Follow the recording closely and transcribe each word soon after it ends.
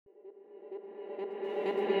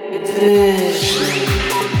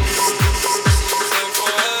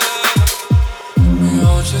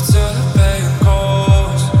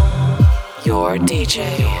Your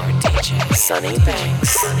DJ, Sunny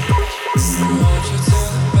Banks.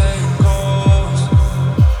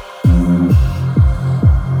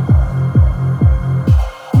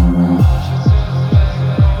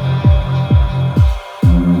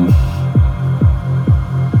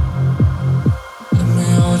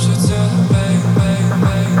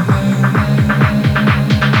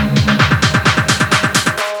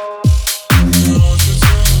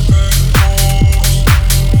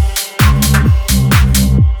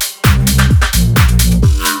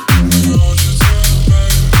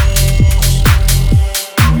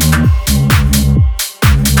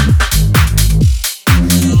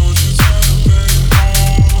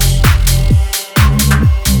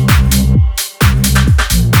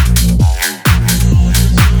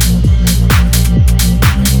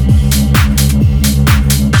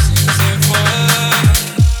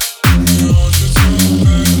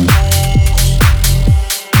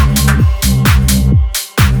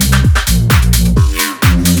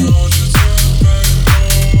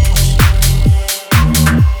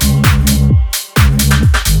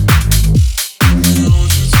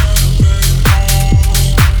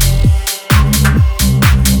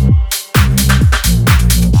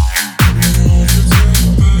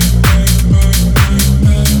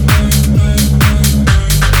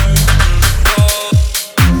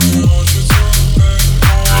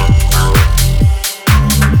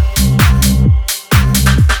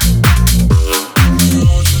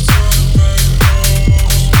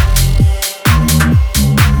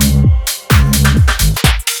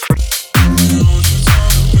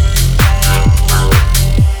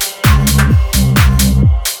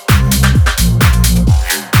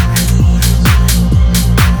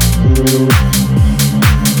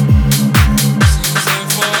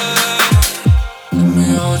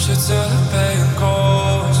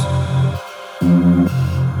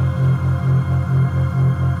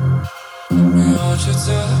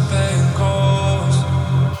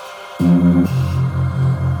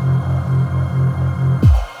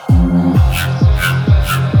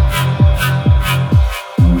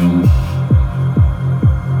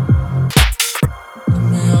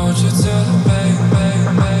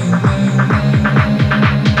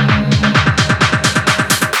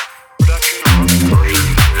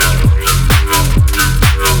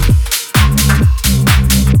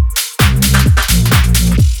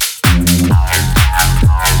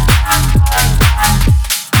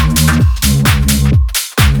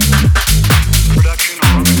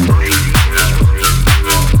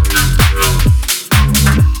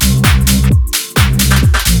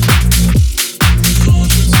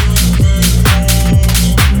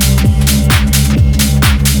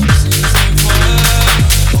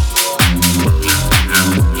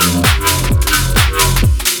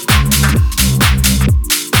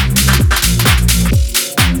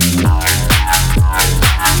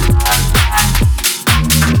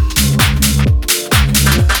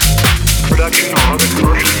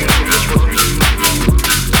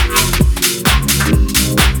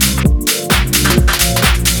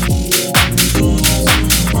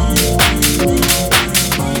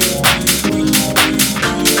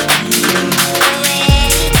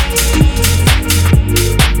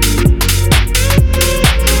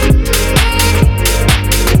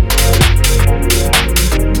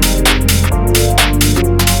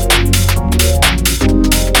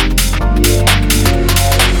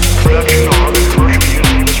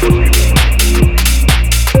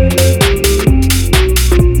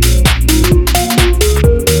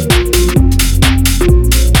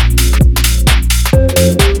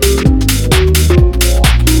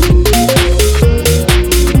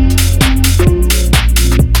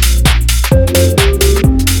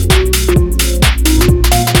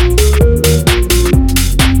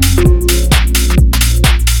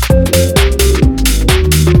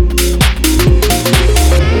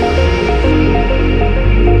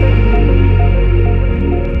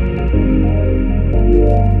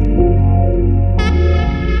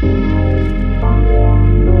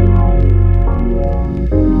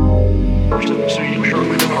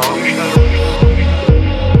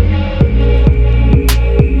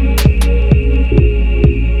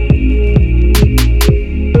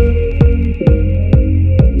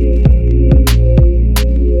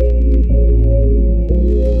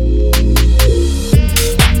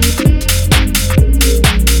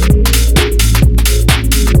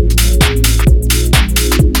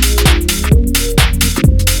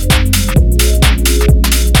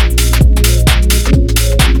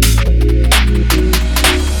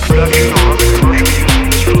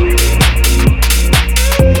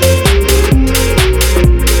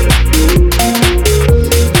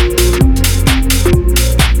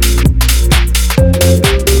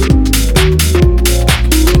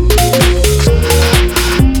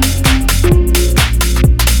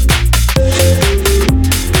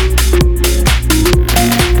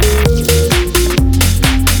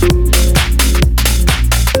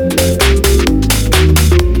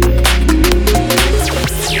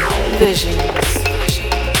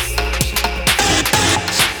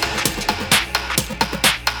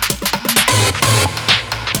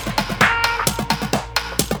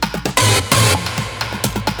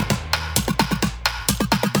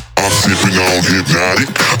 I'm sipping on hypnotic.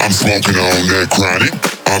 I'm smoking on that chronic.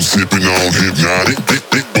 I'm sipping on hypnotic.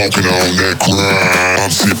 Smoking on that chronic.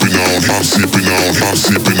 I'm sipping on hypnotic.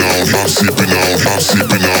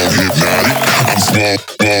 I'm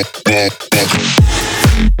smoking.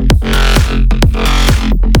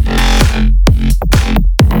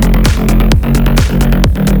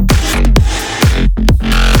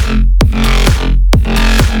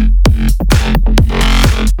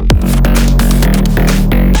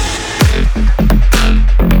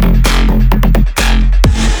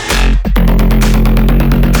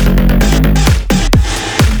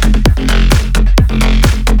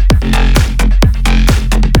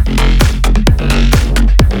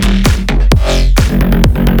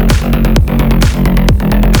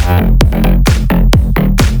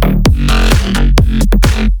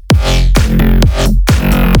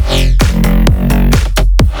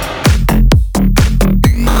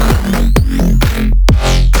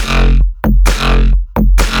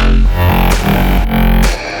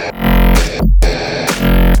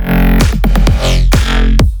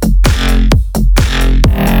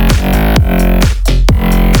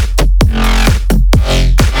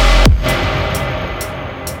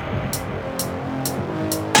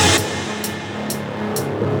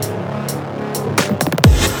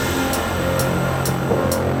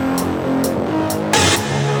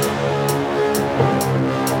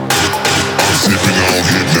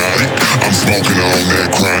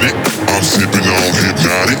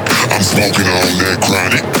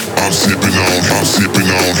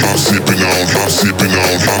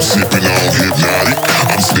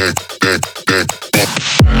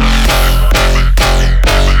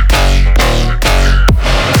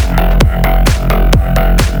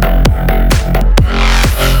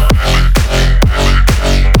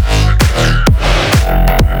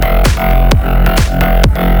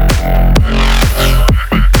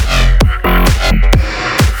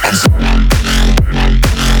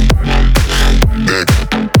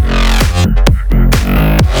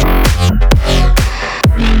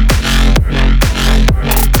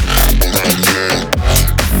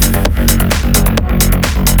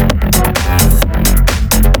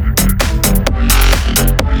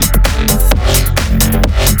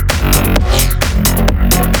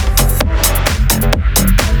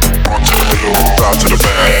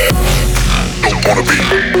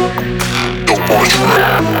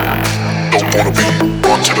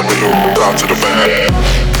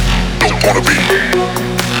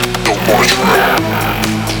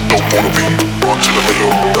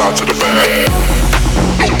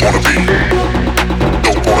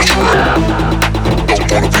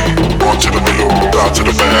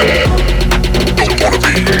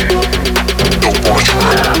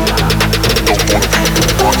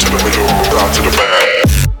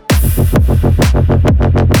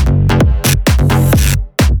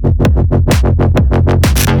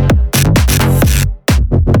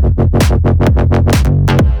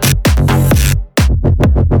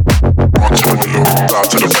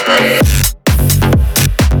 to the back.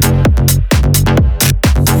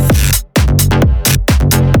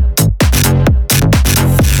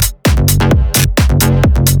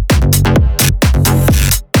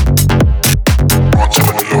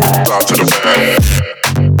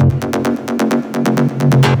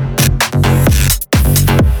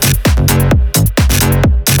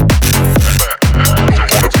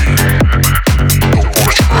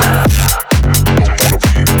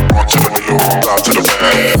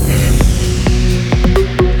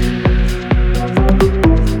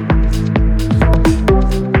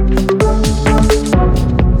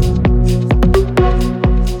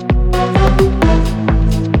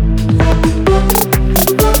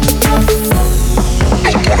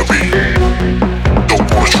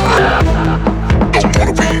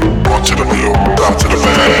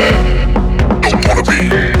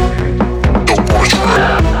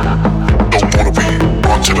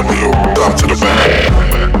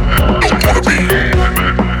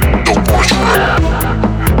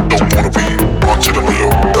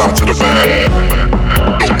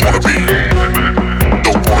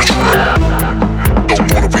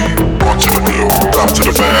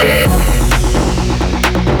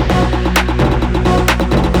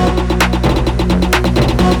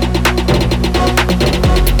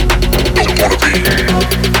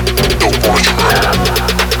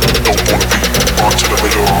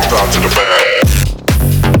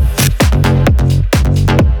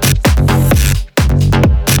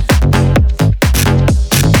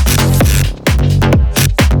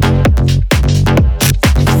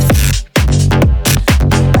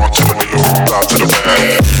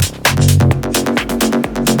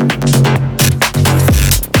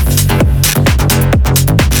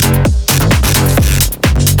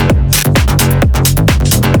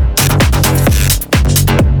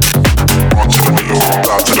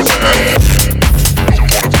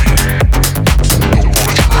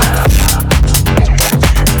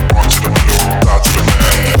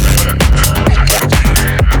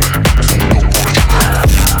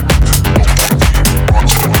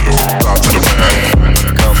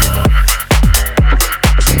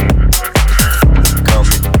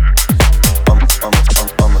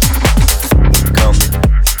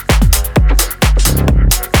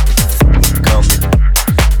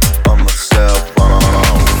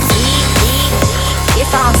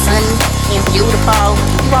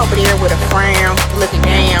 over there with a frown, looking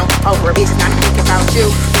down over a bitch, not thinking about you,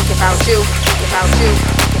 thinking about you, thinking about you,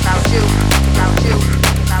 thinking about you, thinking about you,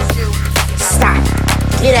 thinking about you. Stop.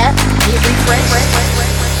 Get up, get refreshed,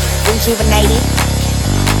 rejuvenated,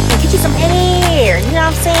 and get you some air. You know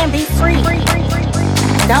what I'm saying? Be free.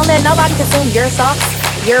 Don't let nobody consume your thoughts,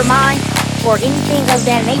 your mind, or anything of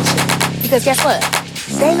that nature. Because guess what?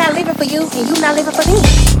 They not living for you, and you not living for them.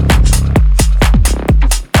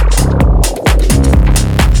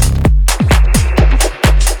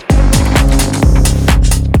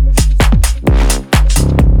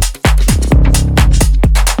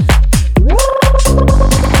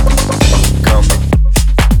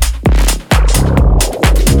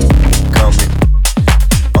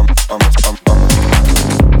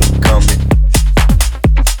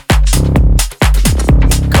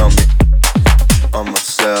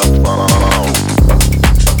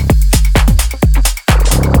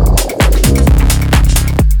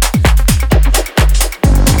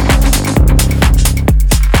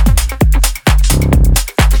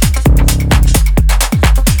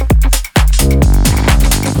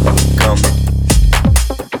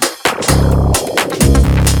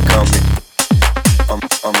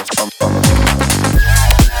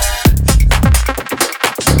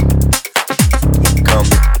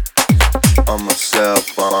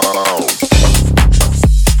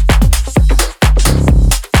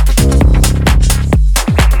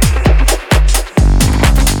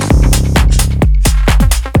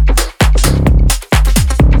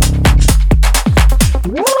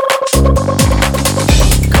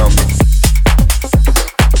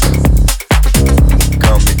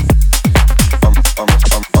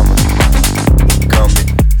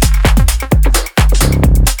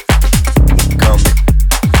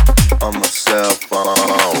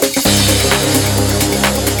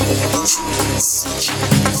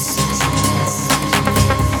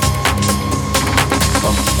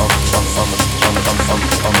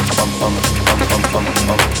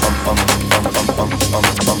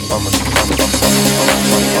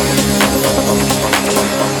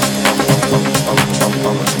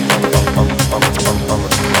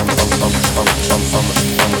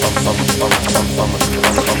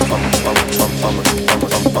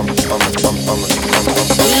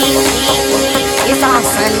 It's all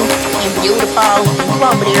sunny and beautiful. You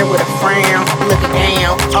over there with a frown, looking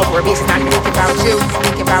down over a bitch, not thinking about you,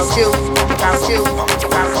 thinking about you, thinking about you, thinking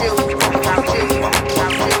about you, thinking about you, thinking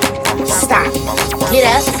about you. Stop. Get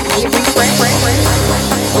up, get refreshed,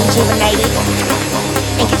 rejuvenated,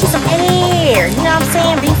 and get you some air. You know what I'm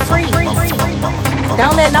saying? Be free.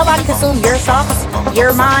 Don't let nobody consume your thoughts,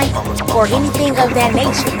 your mind, or anything of that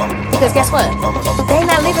nature. Because guess what? They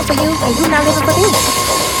not living for you, and you not living for them.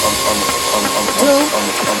 Do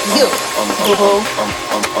you, boo-boo.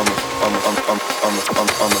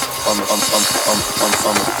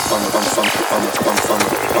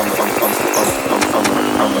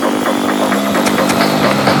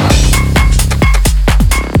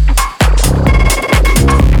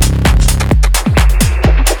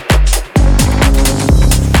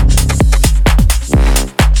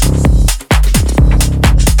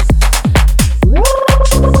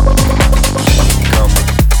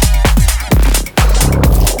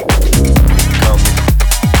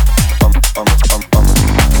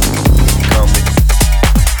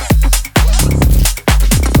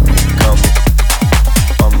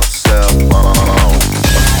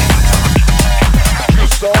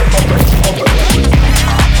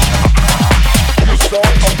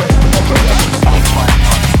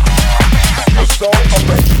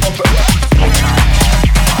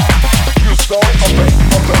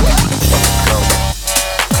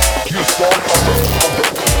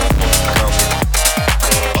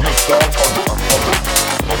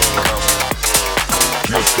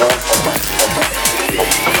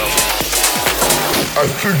 I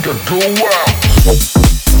think I go out.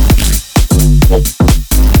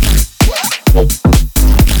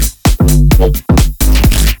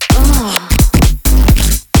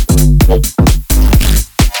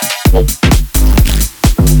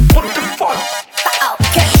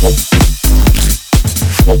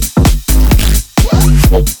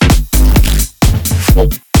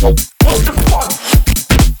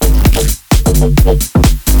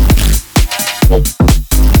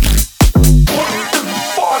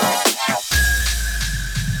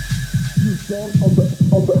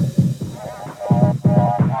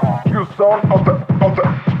 You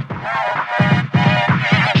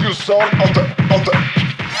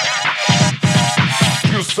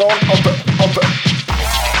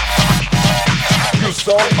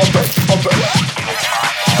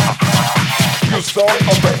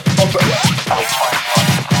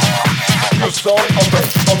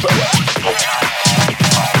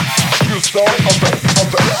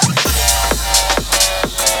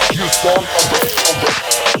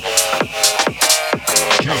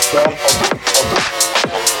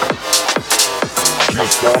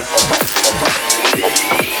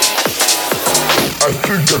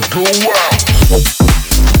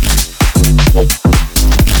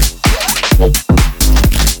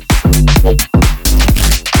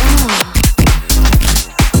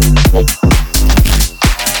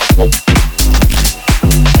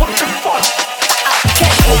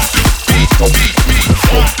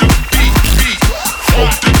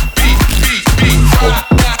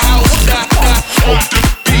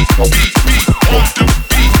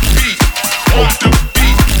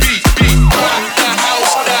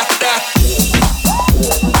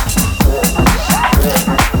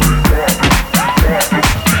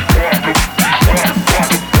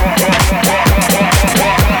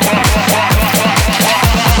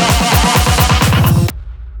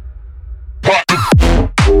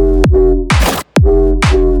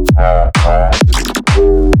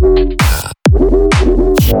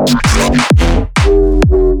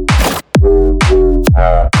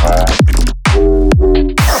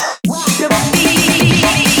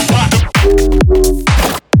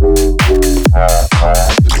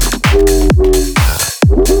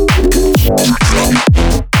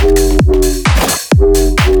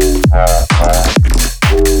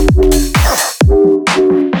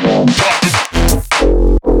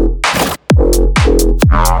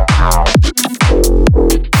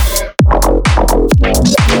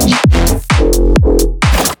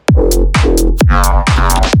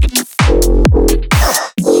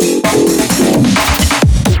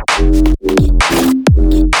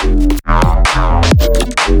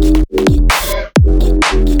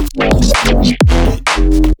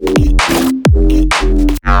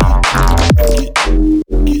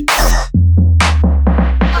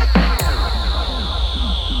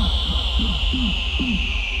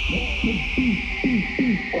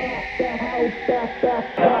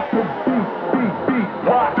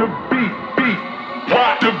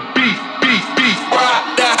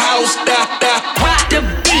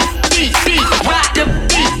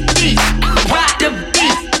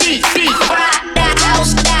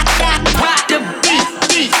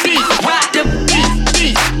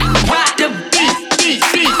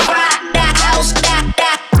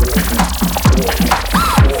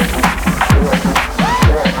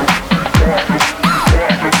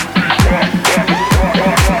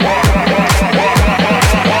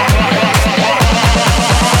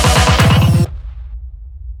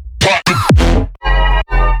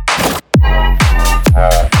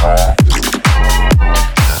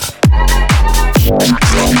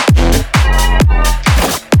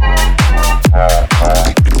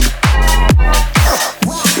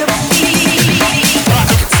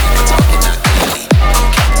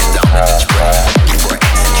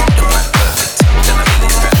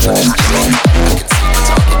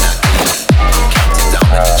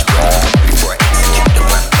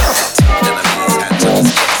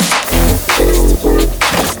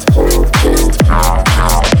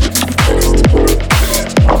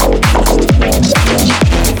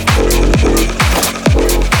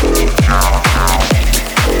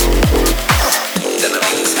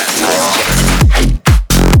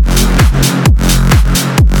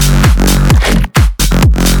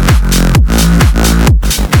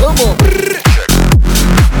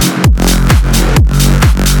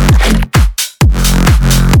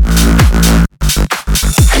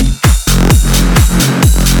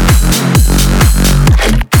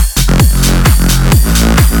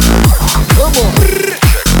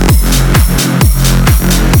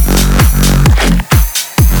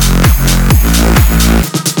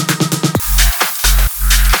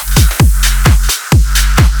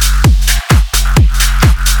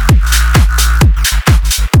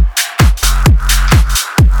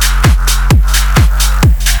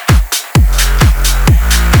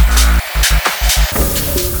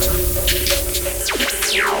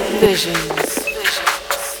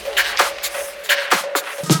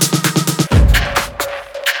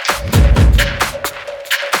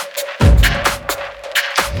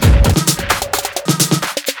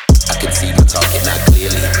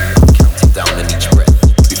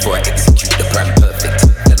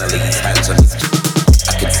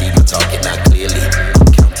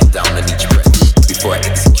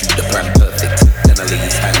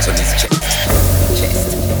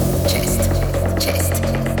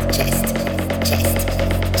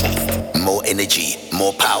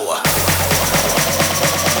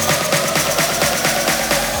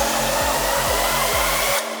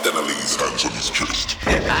Then I leave. his hands on his chest.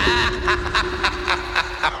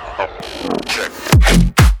 Check.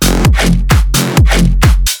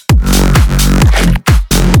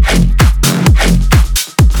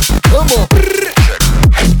 Come on.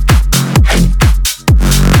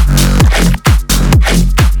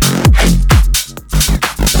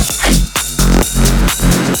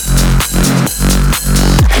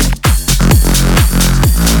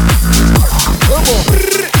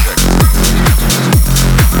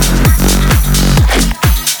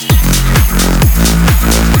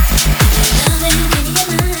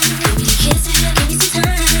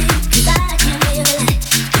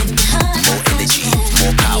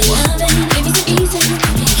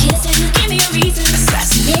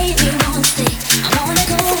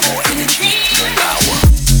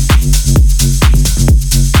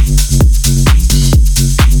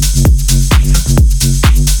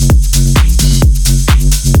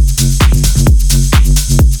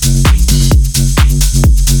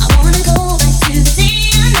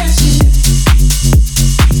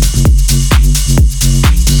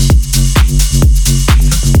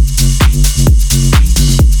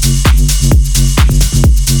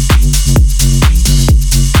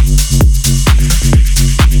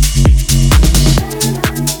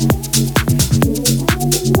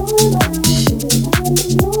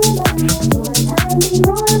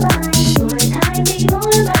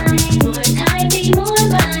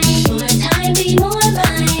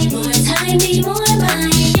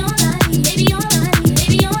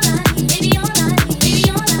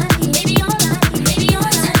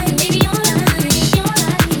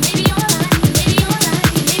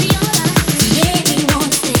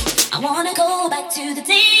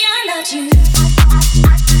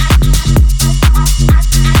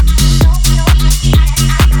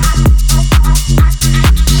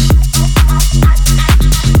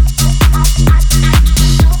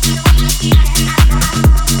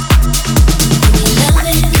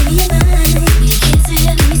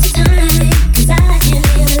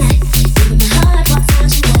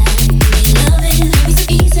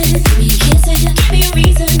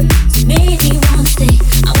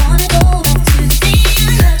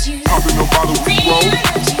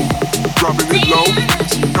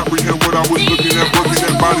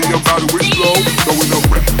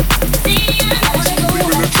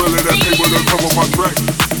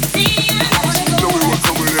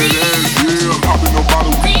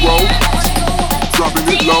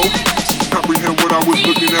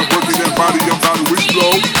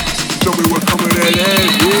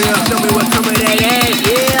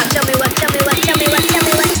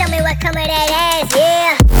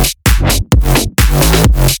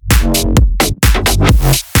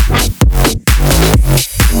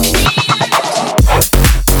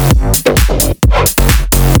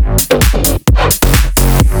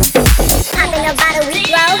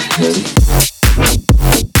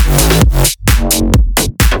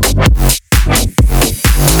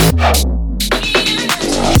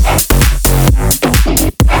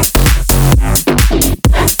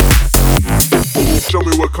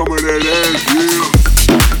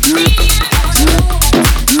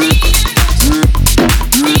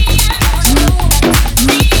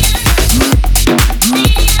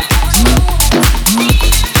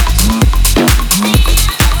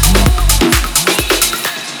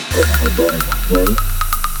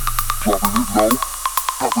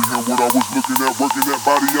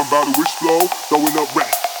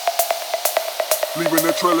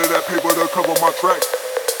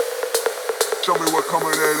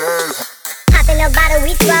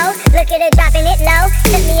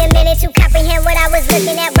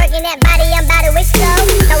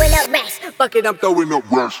 I'm throwing up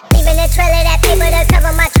rush. Leaving a trail of that paper to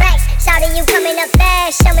cover my tracks. Shouting you coming up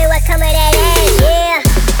fast. Show me what come of that ass, yeah.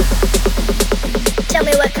 Show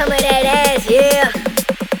me what come of that ass, yeah.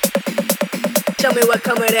 Show me what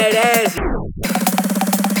come of that ass.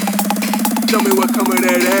 Show me what come of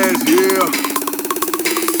that ass, yeah.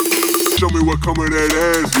 Show me what come of that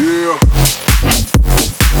ass, yeah.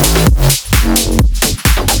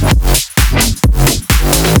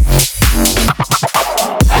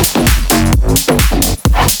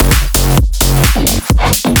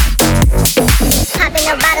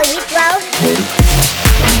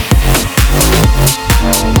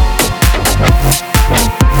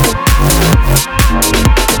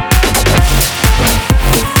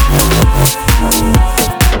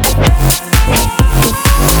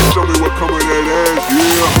 Show me what come of that ass,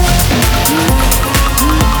 yeah.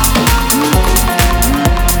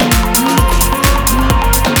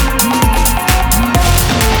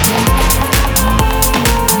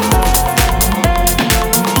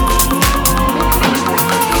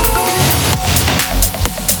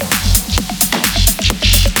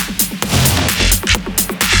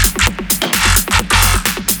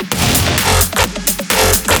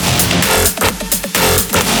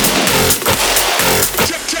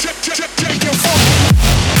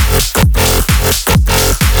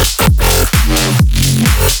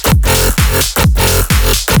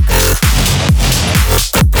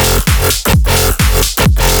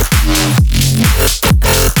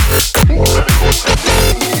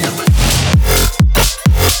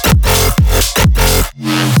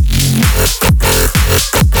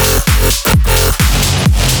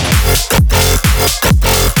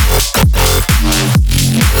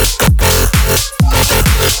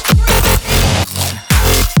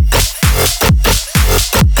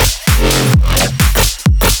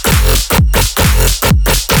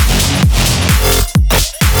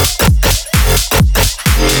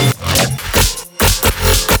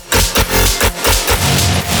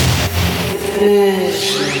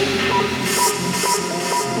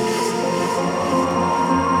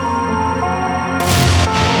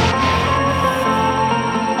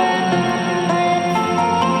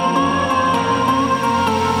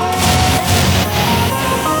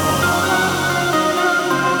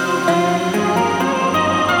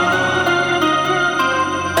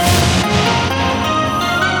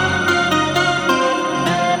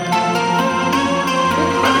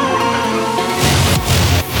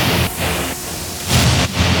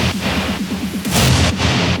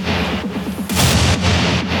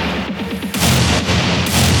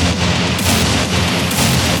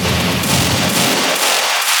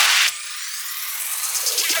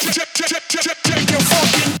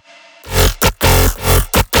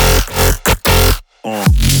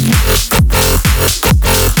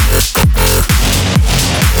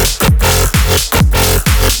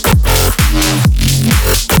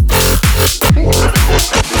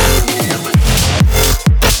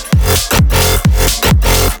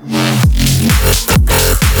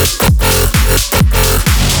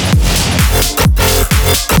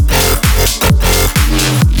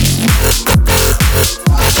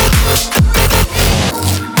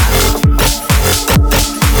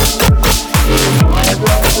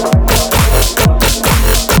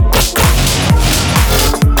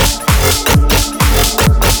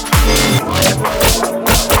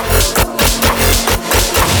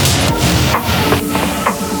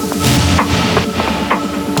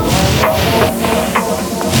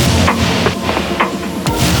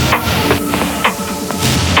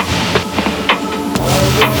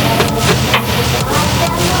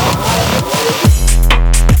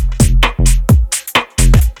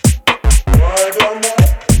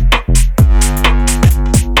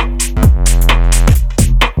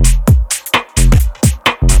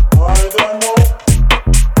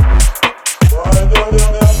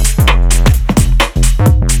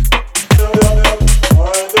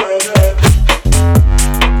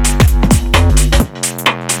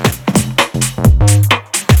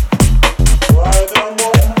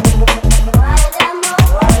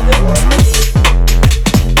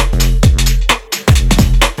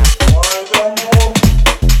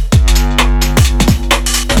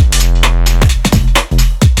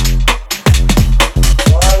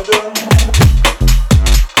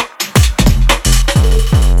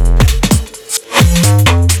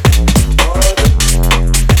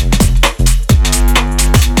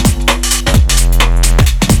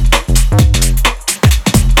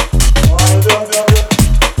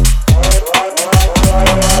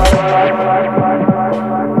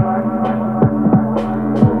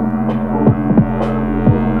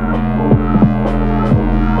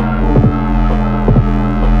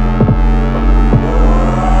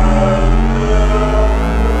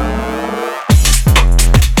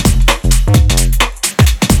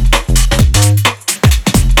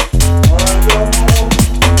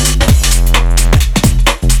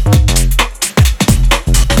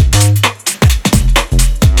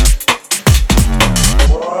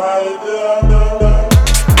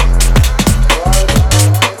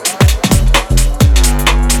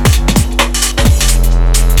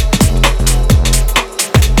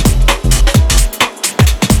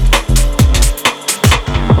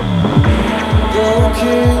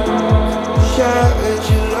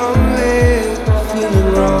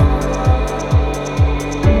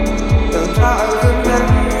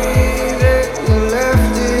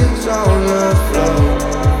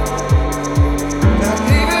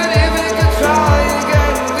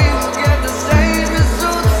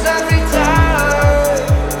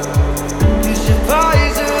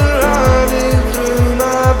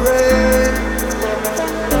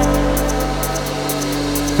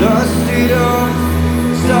 Dust it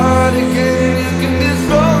off, start again, you can decide.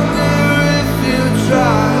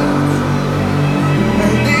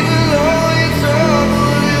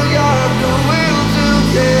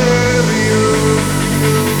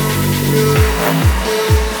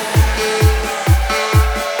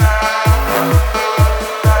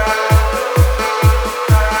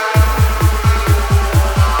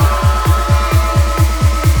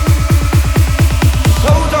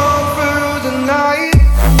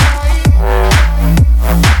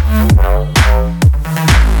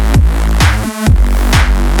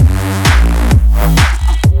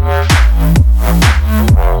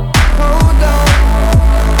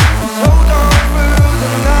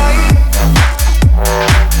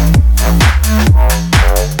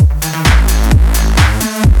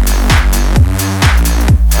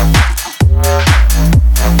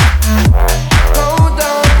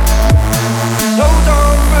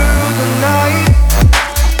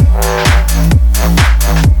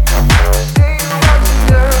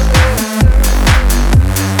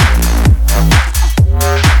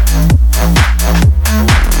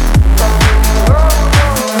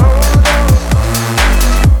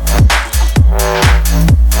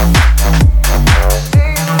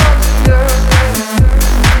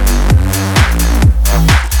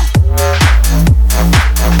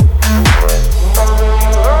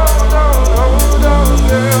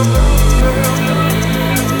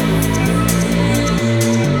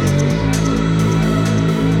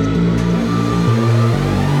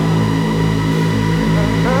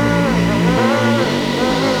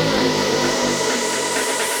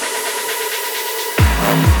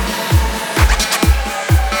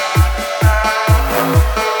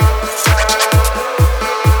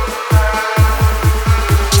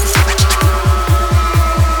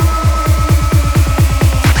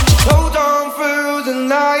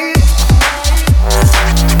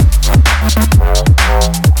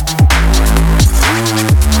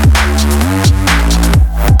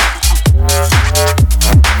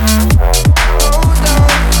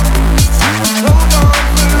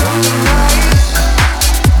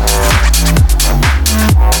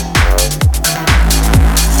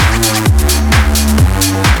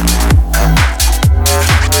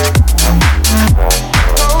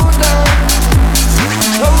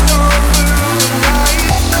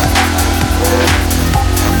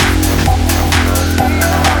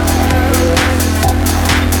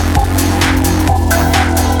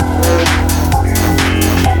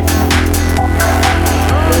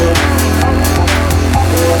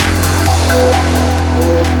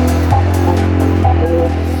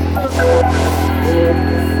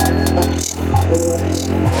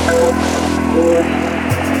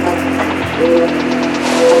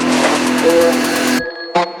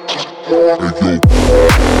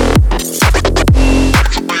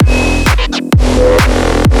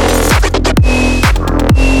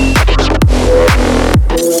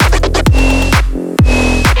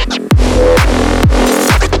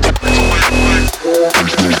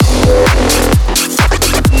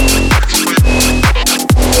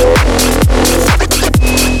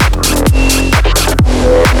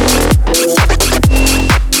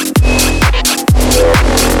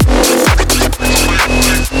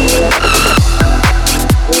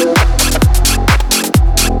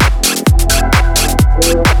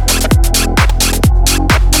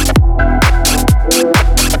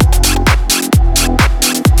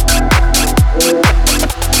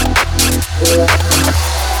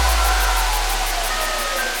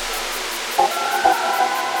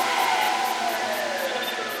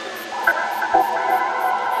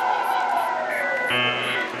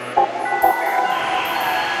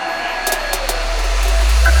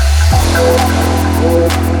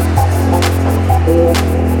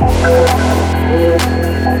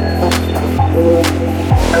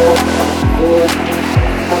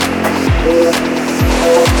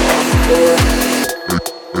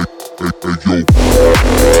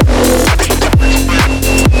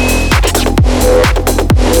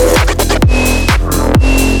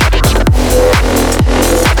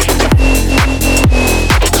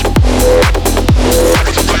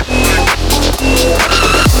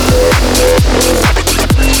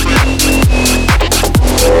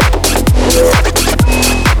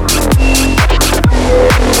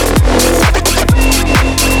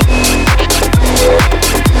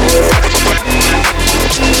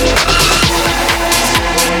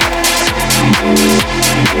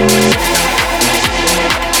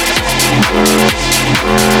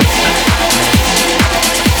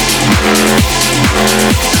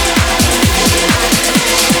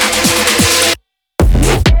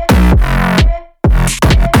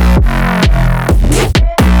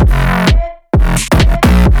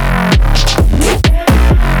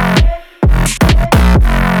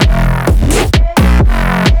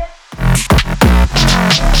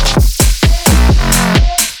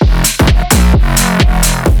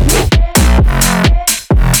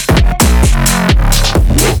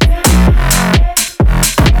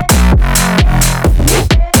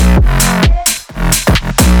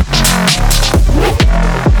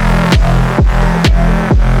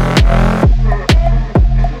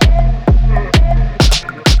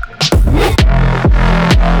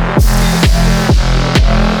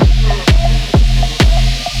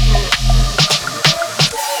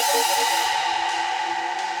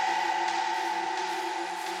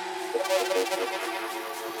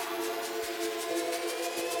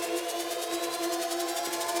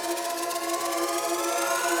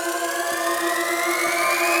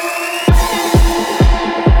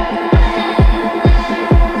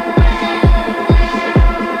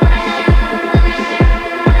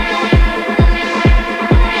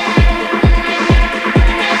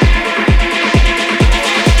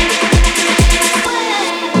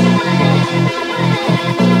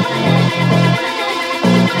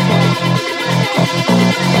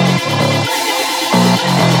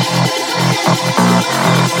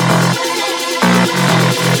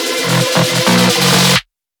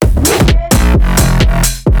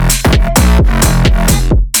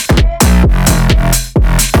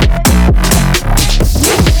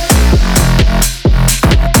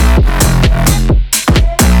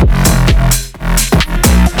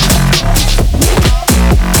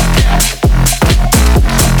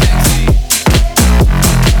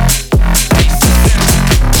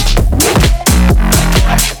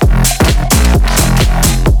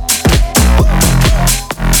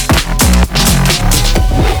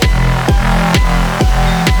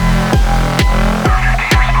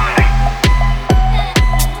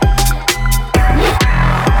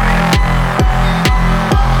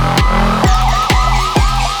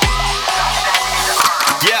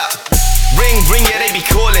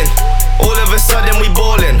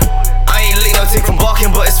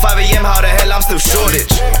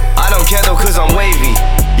 don't care though cause I'm wavy.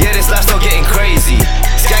 Yeah, this life's still getting crazy.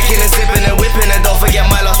 Skanking and sipping and whipping, and don't forget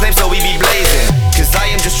my last name so we be blazing. Cause I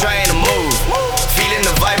am just trying to move, feeling the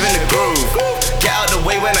vibe and the groove. Get out the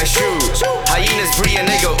way when I shoot. Hyenas free a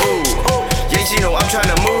nigga, ooh. Yeah, you know I'm trying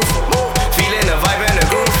to move, feeling the vibe and the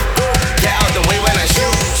groove. Get out the way when I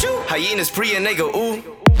shoot. Hyenas free a nigga, ooh.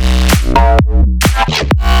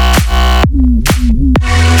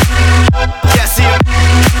 Yeah, see him.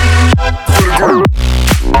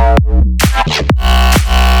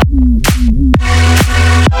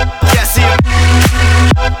 Yeah, see him.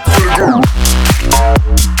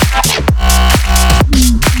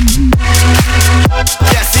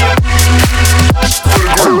 Yeah, see him.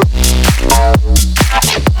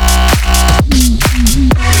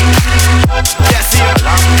 Yeah, see him.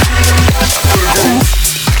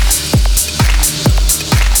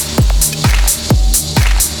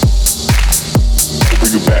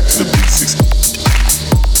 Bring it back to the basics.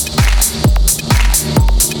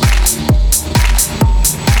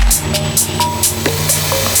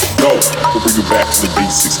 Yo, we'll bring it back to the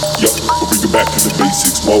basics. Yo, we'll bring it back to the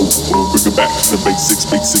basics. Whoa, we'll bring it back to the basics.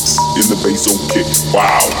 Basics in the bass on kick.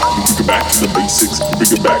 Wow, we'll bring it back to the basics.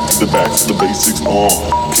 Bring it back to the basics.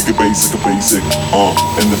 Kick it bass like a basic.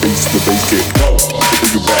 And the bass kick. Yo, we'll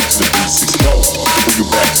bring it back to the basics. Yo, we'll bring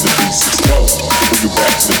it back to the basics. Yo, we'll bring it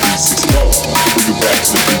back to the basics. Yo, we'll bring it back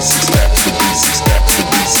to the basics. Back to the basics. Back to the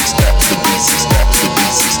basics. Back to the basics. Back to the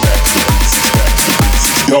basics. Back to the basics. Back to the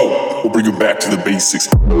basics. Yo, we'll bring it back to the basics.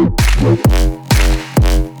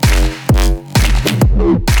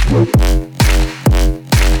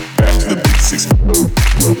 Back to the basics.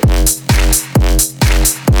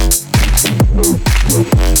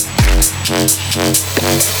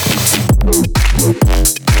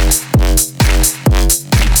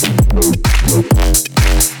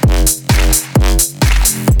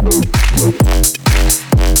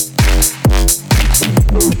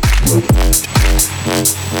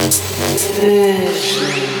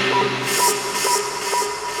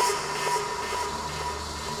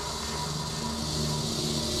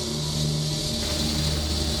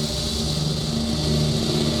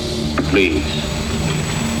 Please,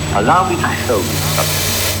 allow me to show you something.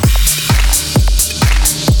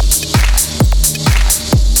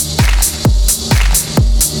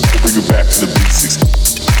 Bring it back to the basics.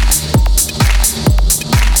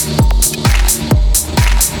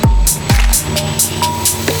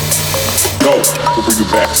 Yo, we'll bring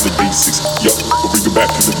it back to the basics. Yo, we'll bring it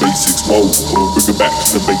back to the basics. Whoa, we'll bring it back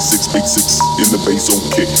to the basics. Basics in the bass on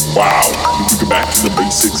kick. Wow, we'll bring it back to the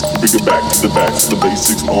basics. Bring it back to the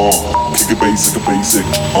basics. Kick it bass like a basic.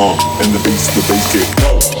 And the bass kick.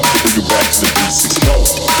 Yo, we'll bring it back to the basics. Yo,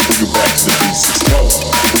 we'll bring it back to the basics. Yo,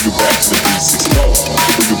 we'll bring it back to the basics. Yo,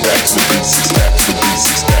 we'll bring it back to the basics. Back to the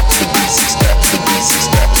basics. Back to the basics. Back to the basics.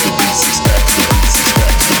 Back to the basics. Back to the basics.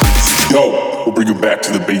 Back to the basics. Yo, we'll bring it back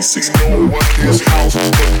to the basics. They know what is house,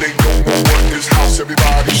 but they don't know what is house.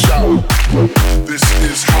 Everybody shout. This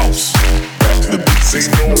is house. Back to the basics.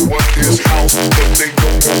 They know what is house, but they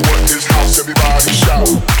don't know what is house. Everybody shout.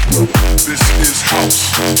 This is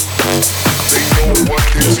house. They know what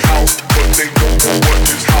is house, but they don't know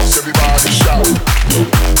what is house. Everybody shout.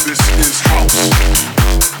 This is house.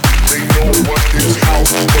 They know what is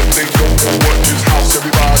house, but they don't know what is house.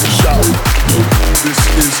 Everybody shout. This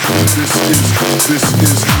is.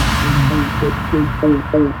 But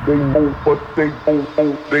they know, but they know,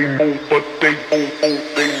 they know, but they know,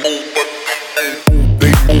 they know,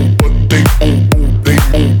 they know, but they know, they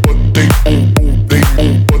know, but they know, they know, but they know, they know,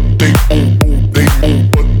 but they know, they know, but they know, they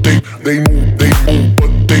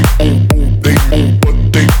know, but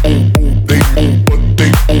they know, they know, but they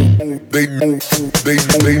know, they know,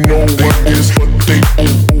 they know what is what they know,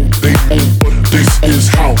 they know, but this is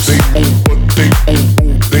house. They know what they know,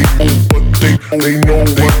 they know, but they know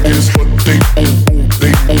what is what they know,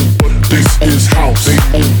 they know, but this is house. They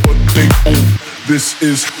know what they know. This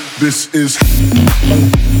is. They.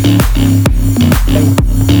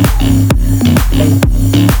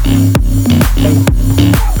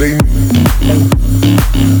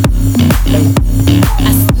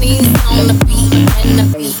 I sneeze on the beat and the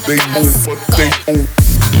beat. They know what they know.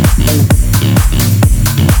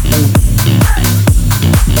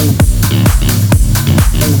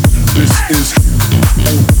 This is.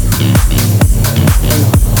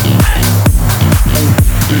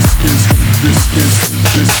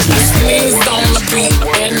 I sneeze on the beat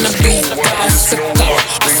and the beat got sicker.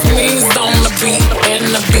 I sneeze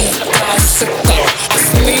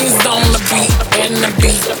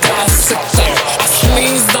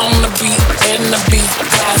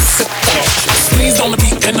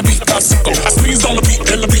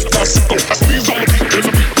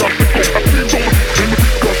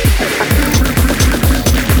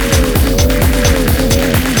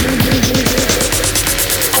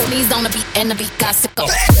bicycle.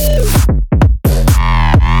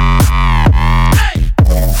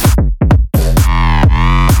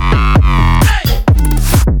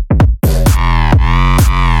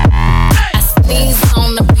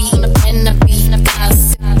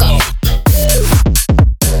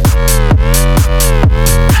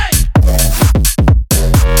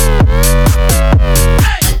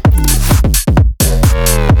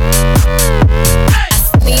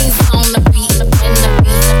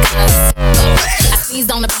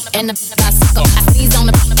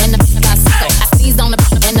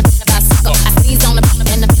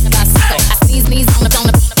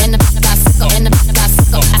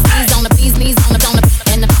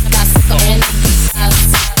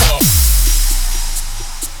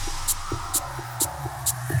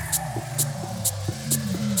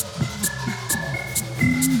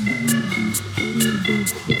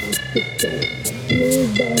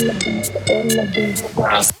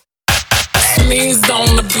 Sneeze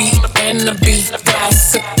on the beat and the beat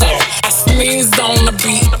bicycle. I sneeze on the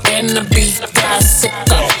beat and the beat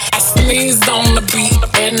bicycle. I sneeze on the beat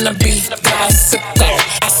and the beat bicycle.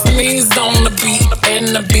 I sneeze on the beat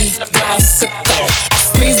and the beat bicycle. I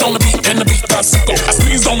sneeze on the beat and the beat bicycle. I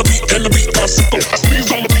sneeze on the beat and the beat bicycle. I sneeze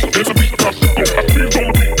on the beat and the beat bicycle. I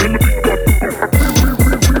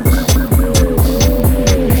sneeze on the beat and the beat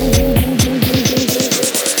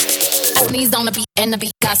bicycle. I sneeze on the beat and the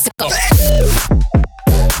beat bicycle.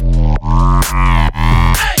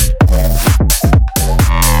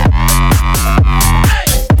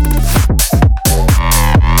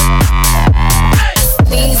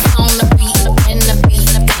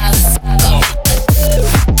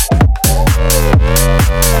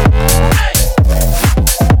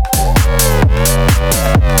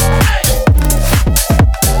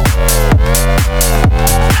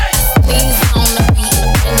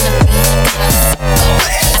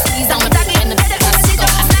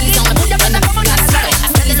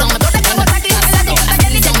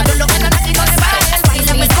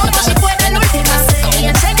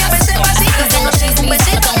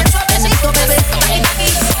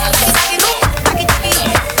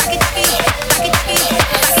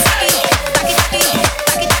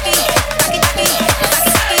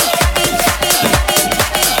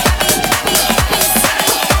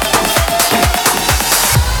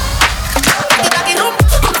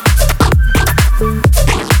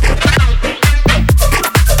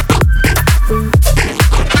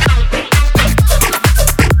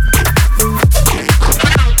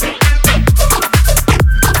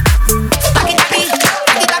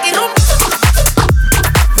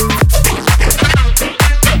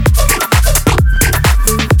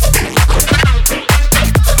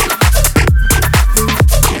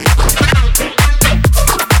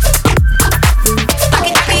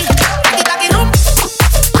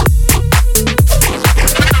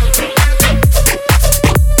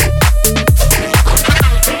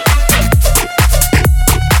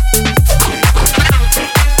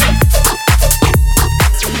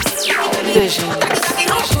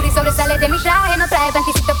 Sobresale de mi traje, no trae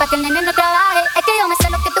panticito pa' que el nene no trabaje. Es que yo me sé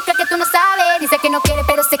lo que tú crees que tú no sabes. Dice que no quiere,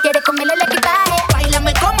 pero se quiere comerle el equipaje.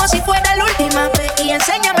 Báilame como si fuera la última vez y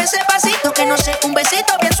enséñame ese pasito que no sé, un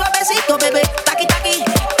besito bien suavecito, bebé. Taqui taqui,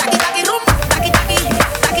 taqui taqui rum, taqui taqui,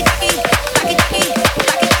 taqui taqui, taqui taqui,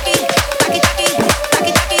 taqui taqui, taqui taqui, taqui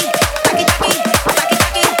taqui, taqui taqui, taqui taqui,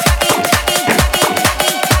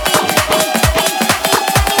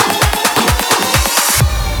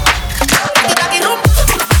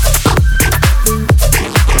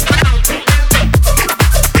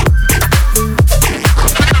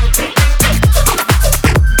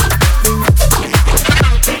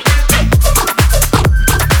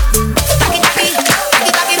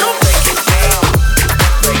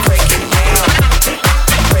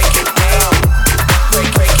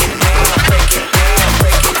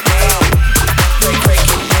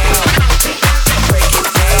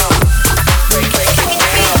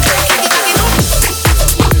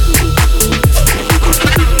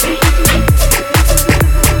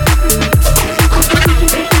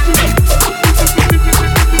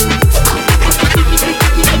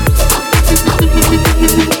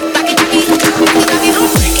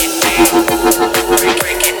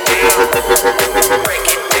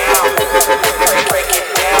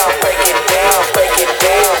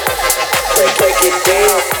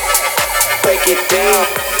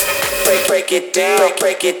 break it down,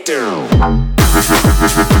 break it down.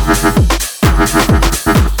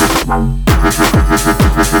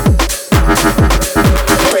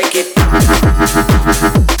 Break it.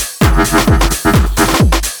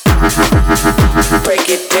 Break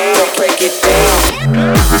it down, break it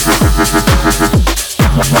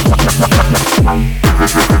down.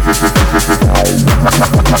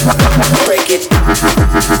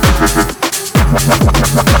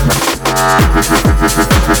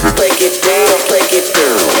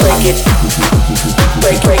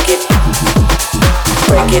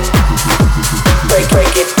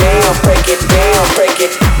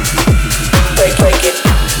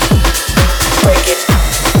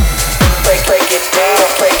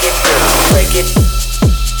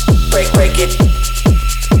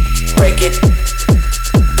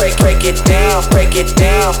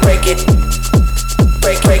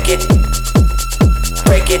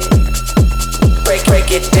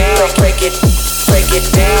 it down, break it down, break it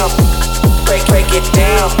down, break it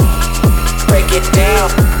down, break it down,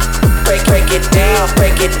 break it down,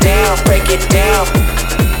 break it down, break it down,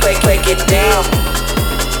 break it down,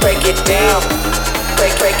 break it down,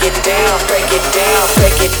 break it down, break it down,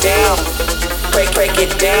 break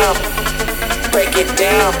it down, break it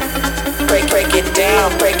down, break it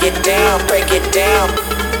down, break it down, break it down,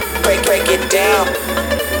 break it down,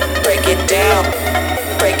 break it down,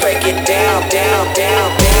 break it down, down, down,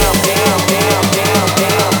 down, down, down, down, down,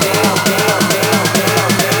 down, down, down, down,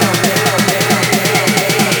 down.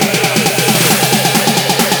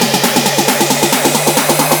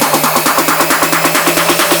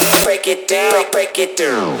 Break it down, break it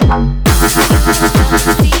down.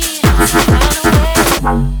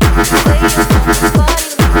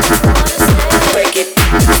 Break it.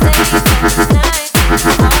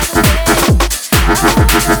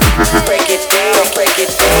 Break it down, break it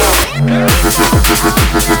down.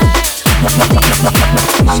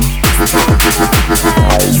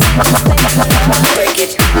 Break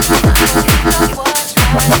it.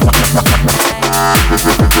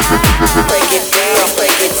 Break it down,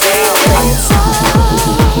 break it down.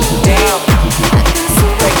 Down.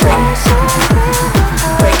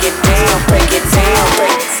 Break it down, break it down, break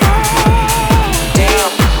it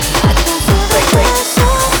down.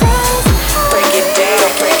 Break it down,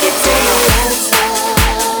 break it down.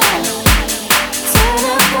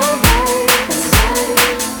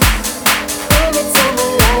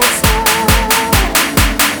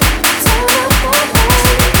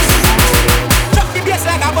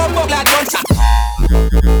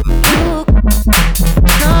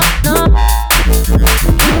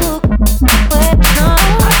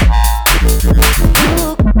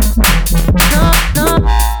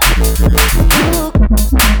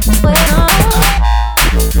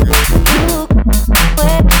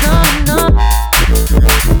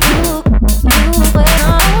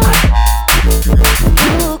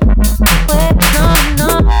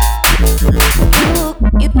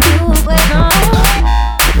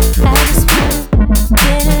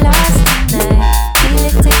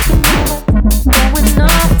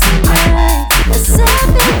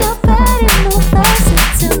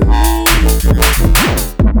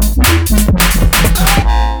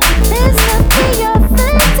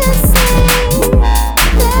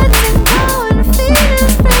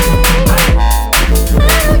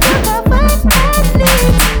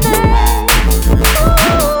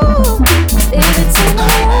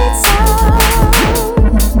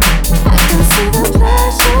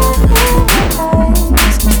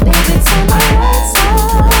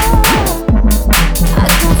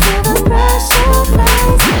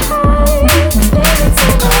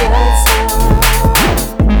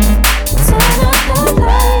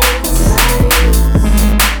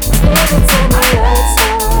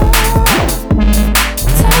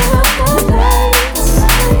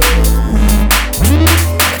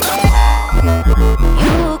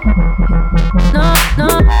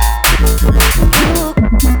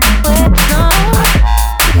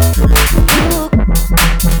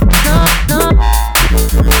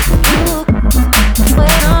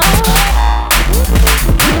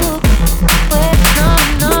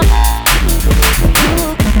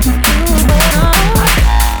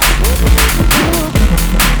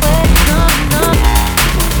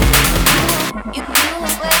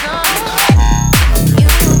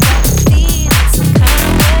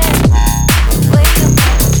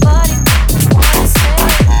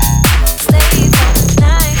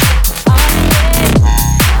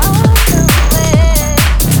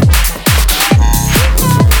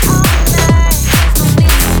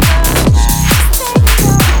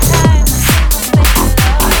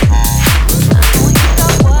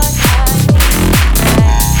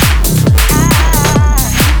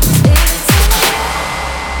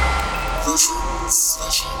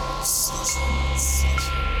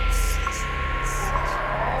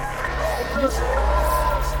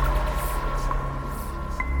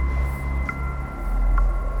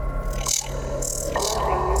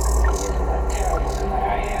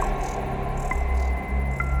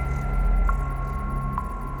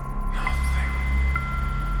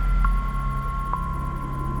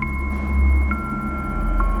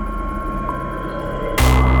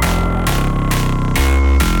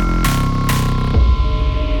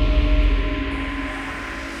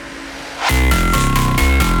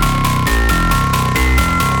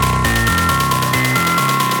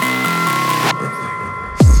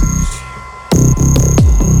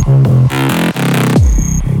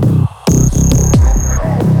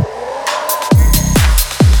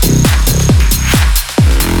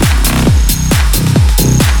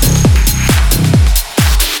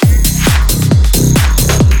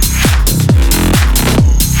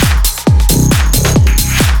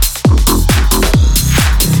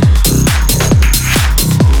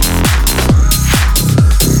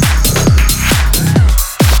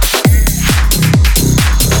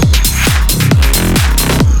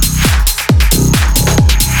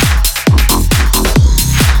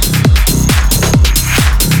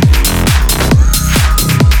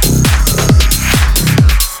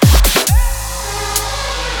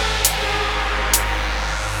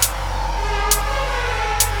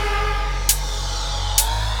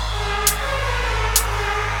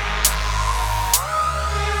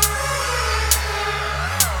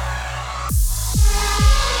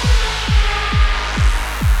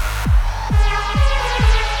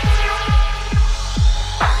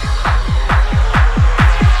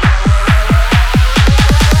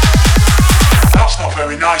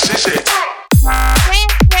 shit.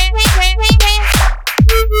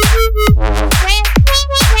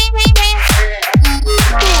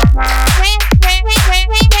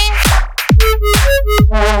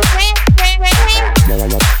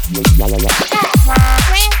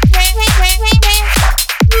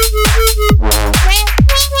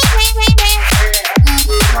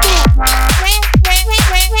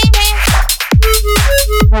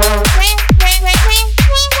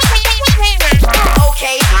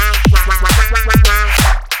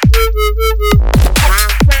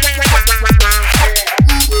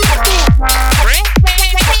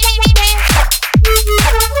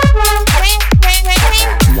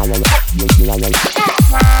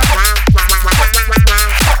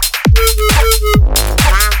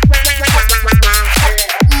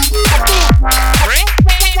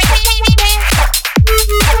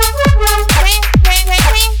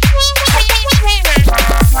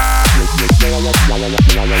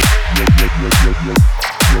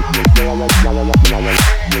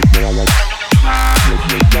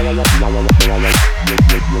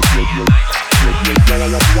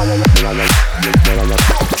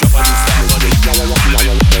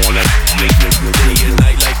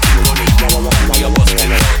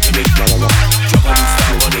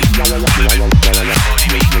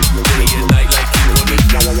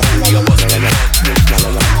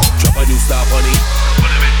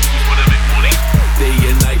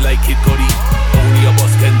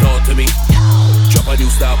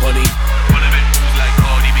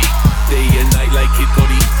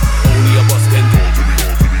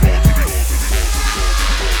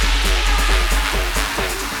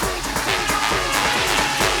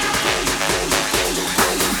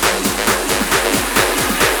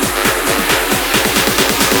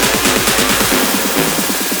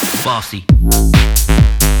 Bossy.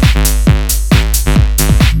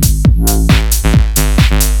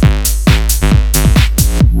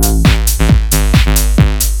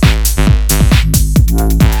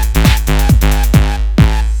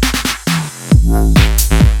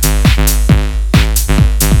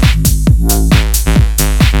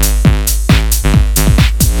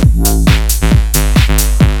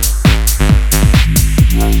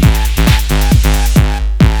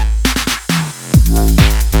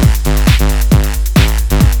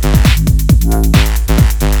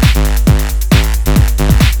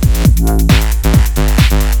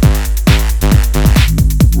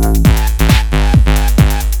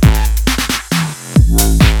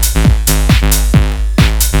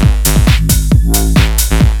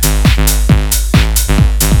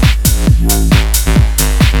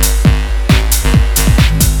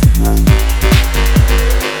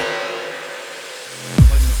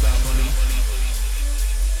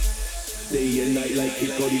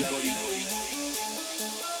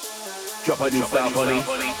 Drop a new style, honey.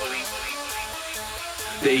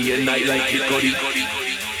 Day and night like Kid Cudi.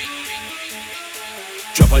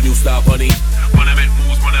 Drop a new style, honey. Wanna make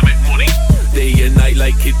moves, wanna make money. Day and night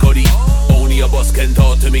like Kid Cudi. Only a boss can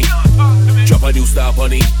talk to me. Drop a new style,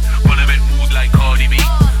 honey. Wanna make moves like Cardi B.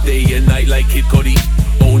 Day and night like Kid Cudi.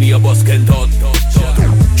 Only a boss can talk.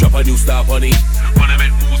 Drop a new style, honey. Wanna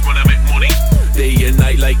make moves, wanna make money. Day and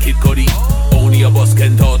night like Kid Cudi. Only a boss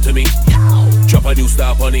can talk to me. Drop a new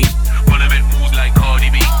style, honey. Wanna make moves like Cardi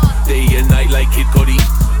B. Day and night like Kid Cudi.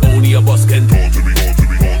 Only a boss can talk to me.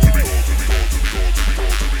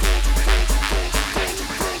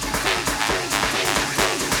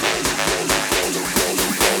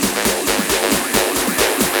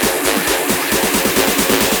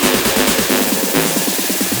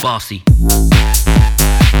 Bossy.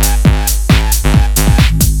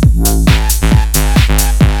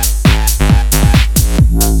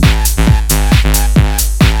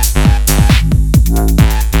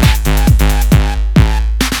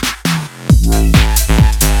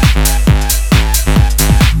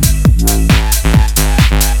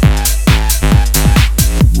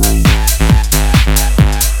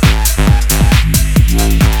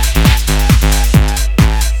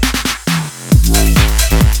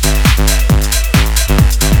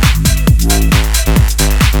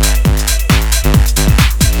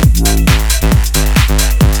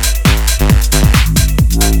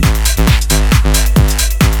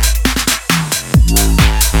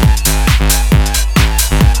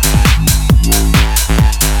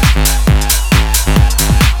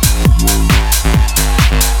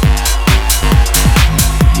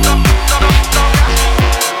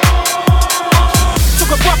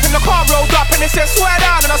 Said, swear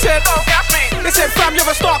down, and I said, don't gas me. They said, fam, you're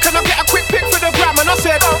a star, can I get a quick pic for the gram? And I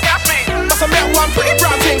said, don't gas me. Must have met one pretty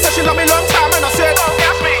brown thing, said she love me long time. And I said, don't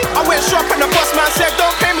gas me. I went shop and the boss man said,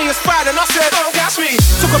 don't pay me, it's fine. And I said, don't gas me.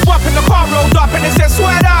 Took a bump in the car, rolled up, and they said,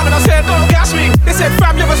 swear down. And I said, don't gas me. They said,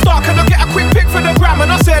 fam, you're a star, can I get a quick pic for the gram?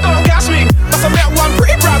 And I said, don't gas me. Must have met one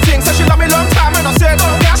pretty brown thing, said she love me long time. And I said,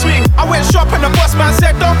 don't gas me. I went shop and the boss man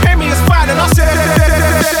said, don't pay me, it's fine. And I said,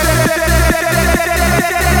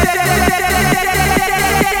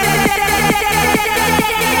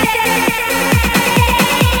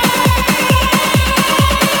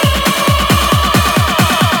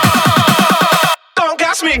 don't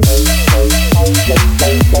gas me.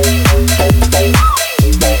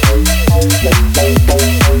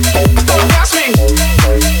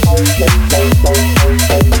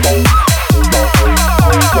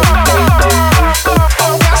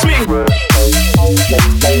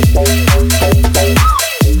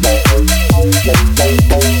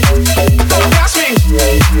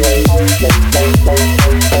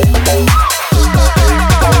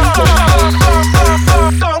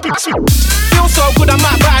 Don't gas me. Feel so good I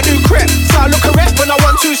might buy a new crib. So I look correct when I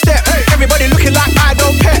want two-step. Everybody looking like I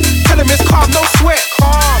don't pet. Tell them it's calm, no sweat.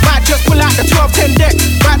 Might just pull out the 12-10 deck.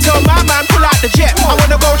 Might tell my man pull out the jet. I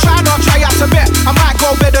wanna go try, not try out to bet. I might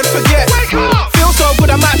go bed and forget. Feel so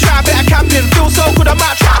good I might try a bit of camping. Feel so good I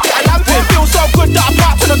might try a bit of lamping. Feel so good that I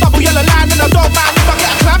parked on a double yellow line and I don't mind if I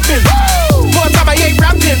get a clamping. More time I ain't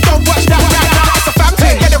ramping. Don't watch that right now, it's a fam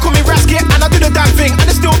thing. Yeah, they call me Rasket and I do the damn thing. And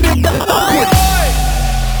it's still big.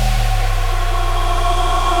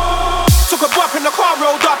 Took a bump in the car,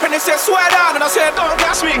 rolled up, and they said, swear down. And I said, don't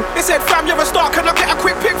gas me. They said, fam, you're a star, can I get a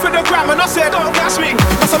quick pic for the gram? And I said, don't gas me.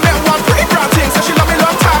 Must have met one pretty brown thing, said she love me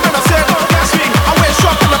long time. And I said, don't gas me. I went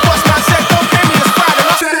shop and the boss man said, don't pay me, it's fine. And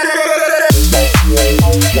I said, don't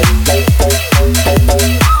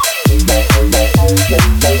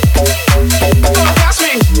gas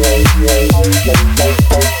me.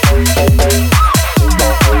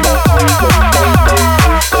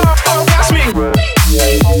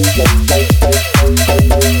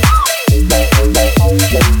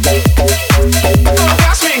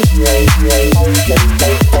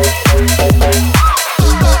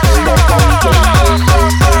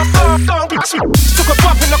 Don't gas me. Took a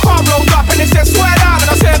bump in the car, rolled up, and they said, swear down. And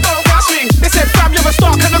I said, don't gas me. They said, fam, you're a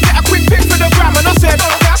star, can I get a quick pic for the gram? And I said,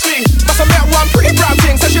 don't gas me. Must have met one pretty brown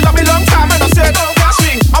thing, said she love me long time. And I said, don't gas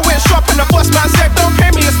me. I went shop and the boss man said, don't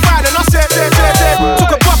pay me, it's fine. And I said,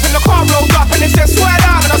 took a bump in the car, rolled up, and they said, swear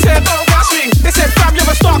down. And I said, don't gas me. They said, fam, you're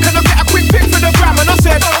a star, can I get a quick pic for the gram? And I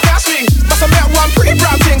said, don't gas me. Must have met one pretty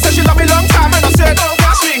brown thing, said she love me long time. And I said, don't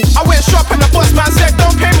gas me. I went shop and the boss man said,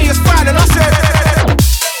 don't pay me, it's fine. And I said,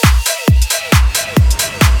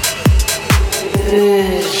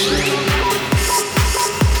 Good.